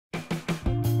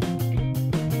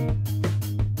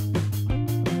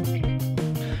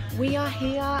We are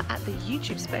here at the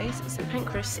YouTube space at St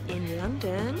Pancras in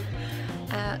London.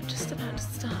 Just about to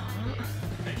start.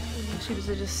 The YouTubers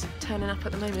are just turning up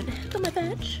at the moment. Got my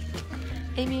badge.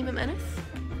 Amy McManus,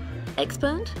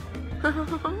 expert.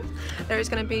 There is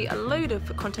going to be a load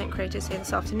of content creators here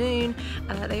this afternoon.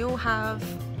 They all have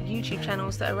YouTube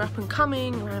channels that are up and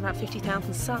coming, around about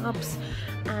 50,000 subs,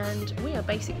 and we are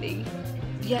basically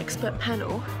the expert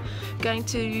panel going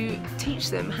to teach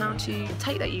them how to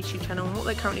take that YouTube channel and what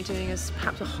they're currently doing as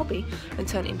perhaps a hobby and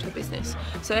turn it into a business.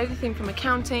 So everything from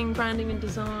accounting, branding and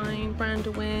design, brand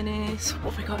awareness,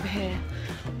 what have we got over here?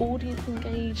 Audience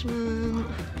engagement,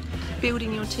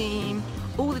 building your team,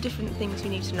 all the different things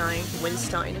you need to know when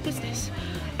starting a business.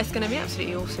 It's going to be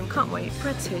absolutely awesome, can't wait.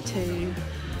 Brad's here too.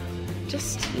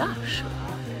 Just lush.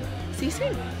 See you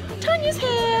soon. Tanya's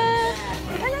here!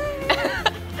 Hello!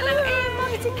 Hello,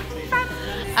 marketing fan!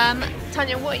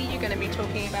 Tanya, what are you going to be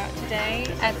talking about today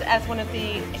as one of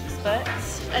the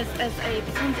experts? As a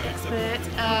pretend expert,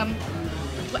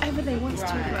 whatever they want to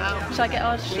talk about. Shall I get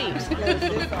our sheet?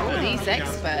 All these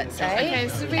experts, eh? Okay,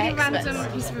 so really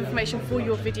random piece of information for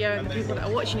your video and the people that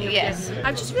are watching your video.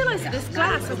 I've just realised that this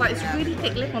glass has like this really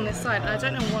thick lip on this side, and I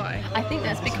don't know why. I think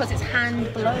that's because it's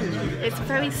hand blown. It's a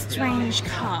very strange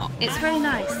cut. It's very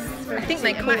nice. I think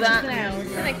they call that.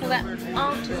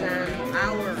 Artisan.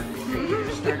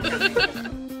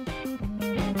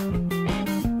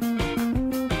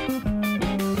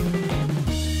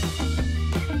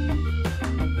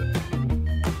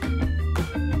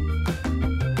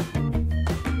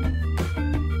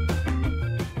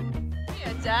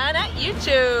 Done at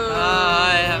YouTube. Oh,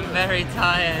 I am very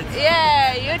tired.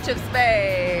 Yeah, YouTube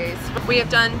space. We have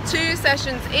done 2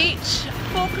 sessions each,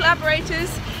 4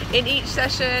 collaborators in each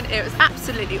session. It was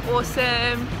absolutely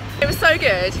awesome. It was so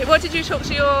good. What did you talk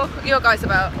to your guys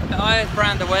about? I had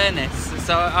brand awareness,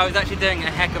 so I was actually doing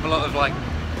a heck of a lot of like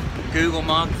Google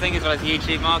marketing as well as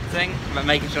YouTube marketing, but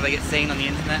making sure they get seen on the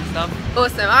internet and stuff.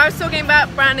 Awesome. I was talking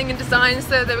about branding and design,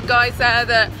 so there were guys there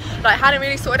that like hadn't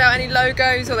really sorted out any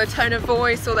logos or their tone of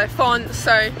voice or their fonts,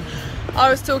 so I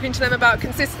was talking to them about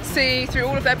consistency through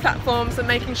all of their platforms and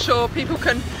making sure people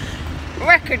can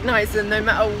recognise them no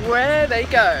matter where they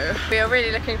go. We are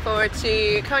really looking forward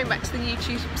to coming back to the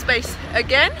YouTube space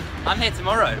again. I'm here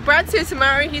tomorrow. Brad's here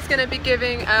tomorrow. He's going to be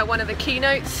giving one of the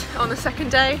keynotes on the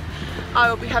second day. I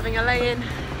will be having a lay-in.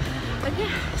 And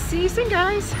yeah, see you soon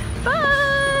guys.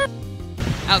 Bye!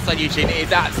 Outside YouTube it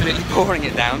is absolutely pouring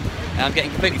it down and I'm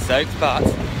getting completely soaked, but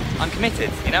I'm committed,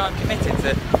 you know, I'm committed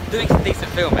to doing some decent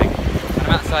filming. And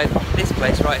I'm outside this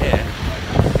place right here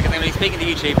because I'm going to be speaking to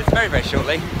YouTubers very, very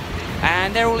shortly,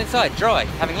 and they're all inside, dry,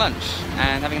 having lunch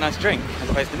and having a nice drink, as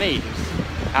opposed to me,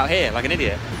 who's out here like an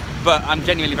idiot. But I'm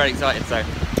genuinely very excited, so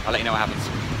I'll let you know what happens.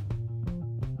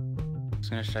 I'm just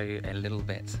going to show you a little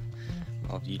bit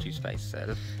of YouTube space.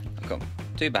 So I've got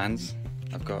 2 bands,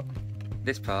 I've got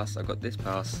this pass, I've got this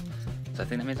pass, so I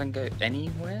think that means I can go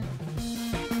anywhere.